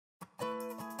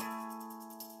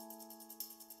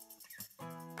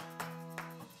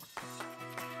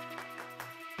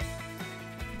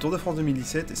Tour de France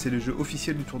 2017, c'est le jeu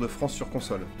officiel du Tour de France sur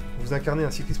console. Vous incarnez un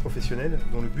cycliste professionnel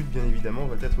dont le but bien évidemment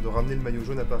va être de ramener le maillot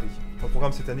jaune à Paris. Au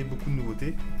programme cette année, beaucoup de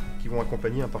nouveautés qui vont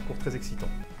accompagner un parcours très excitant.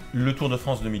 Le Tour de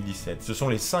France 2017, ce sont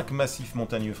les 5 massifs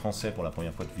montagneux français pour la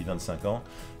première fois depuis 25 ans.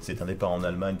 C'est un départ en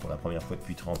Allemagne pour la première fois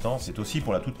depuis 30 ans. C'est aussi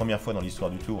pour la toute première fois dans l'histoire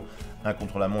du Tour un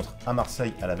contre-la-montre à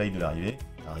Marseille à la veille de l'arrivée.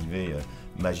 Arrivée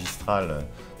magistrale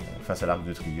face à l'Arc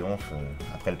de Triomphe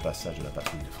après le passage de la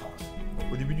patrouille de France.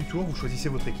 Au début du tour, vous choisissez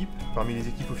votre équipe parmi les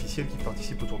équipes officielles qui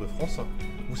participent au Tour de France.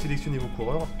 Vous sélectionnez vos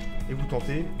coureurs et vous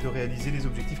tentez de réaliser les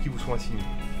objectifs qui vous sont assignés.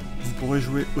 Vous pourrez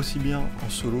jouer aussi bien en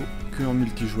solo qu'en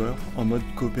multijoueur, en mode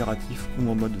coopératif ou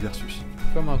en mode versus.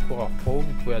 Comme un coureur pro,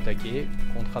 vous pouvez attaquer,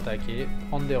 contre-attaquer,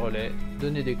 prendre des relais,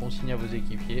 donner des consignes à vos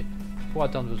équipiers pour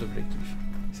atteindre vos objectifs.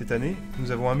 Cette année,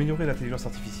 nous avons amélioré l'intelligence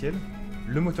artificielle,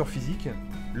 le moteur physique,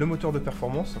 le moteur de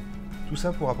performance, tout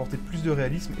ça pour apporter plus de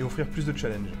réalisme et offrir plus de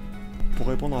challenge. Pour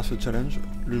répondre à ce challenge,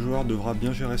 le joueur devra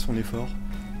bien gérer son effort,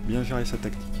 bien gérer sa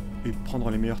tactique et prendre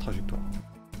les meilleures trajectoires.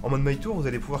 En mode My Tour, vous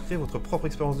allez pouvoir créer votre propre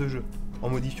expérience de jeu, en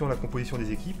modifiant la composition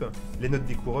des équipes, les notes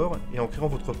des coureurs et en créant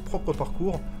votre propre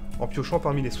parcours en piochant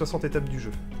parmi les 60 étapes du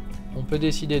jeu. On peut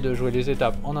décider de jouer les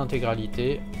étapes en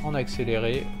intégralité, en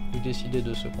accéléré, ou décider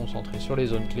de se concentrer sur les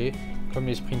zones clés, comme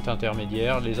les sprints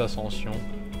intermédiaires, les ascensions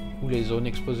ou les zones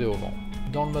exposées au vent.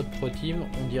 Dans le mode Pro Team,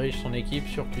 on dirige son équipe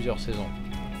sur plusieurs saisons.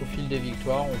 Au fil des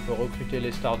victoires, on peut recruter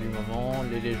les stars du moment,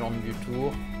 les légendes du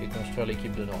Tour et construire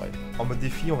l'équipe de nos rêves. En mode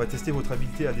défi, on va tester votre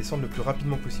habileté à descendre le plus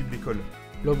rapidement possible l'école.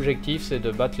 L'objectif, c'est de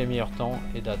battre les meilleurs temps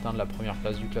et d'atteindre la première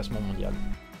place du classement mondial.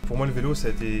 Pour moi, le vélo, ça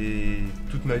a été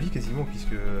toute ma vie quasiment,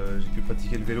 puisque j'ai pu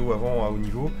pratiquer le vélo avant à haut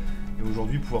niveau. Et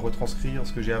aujourd'hui, pouvoir retranscrire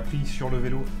ce que j'ai appris sur le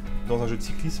vélo dans un jeu de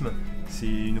cyclisme, c'est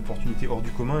une opportunité hors du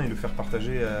commun et le faire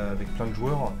partager avec plein de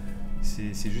joueurs,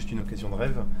 c'est juste une occasion de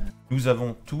rêve. Nous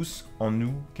avons tous en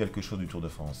nous quelque chose du Tour de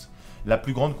France. La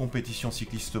plus grande compétition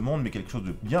cycliste au monde, mais quelque chose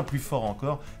de bien plus fort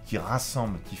encore, qui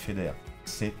rassemble, qui fédère.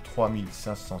 C'est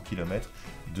 3500 km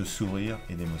de sourires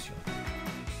et d'émotions.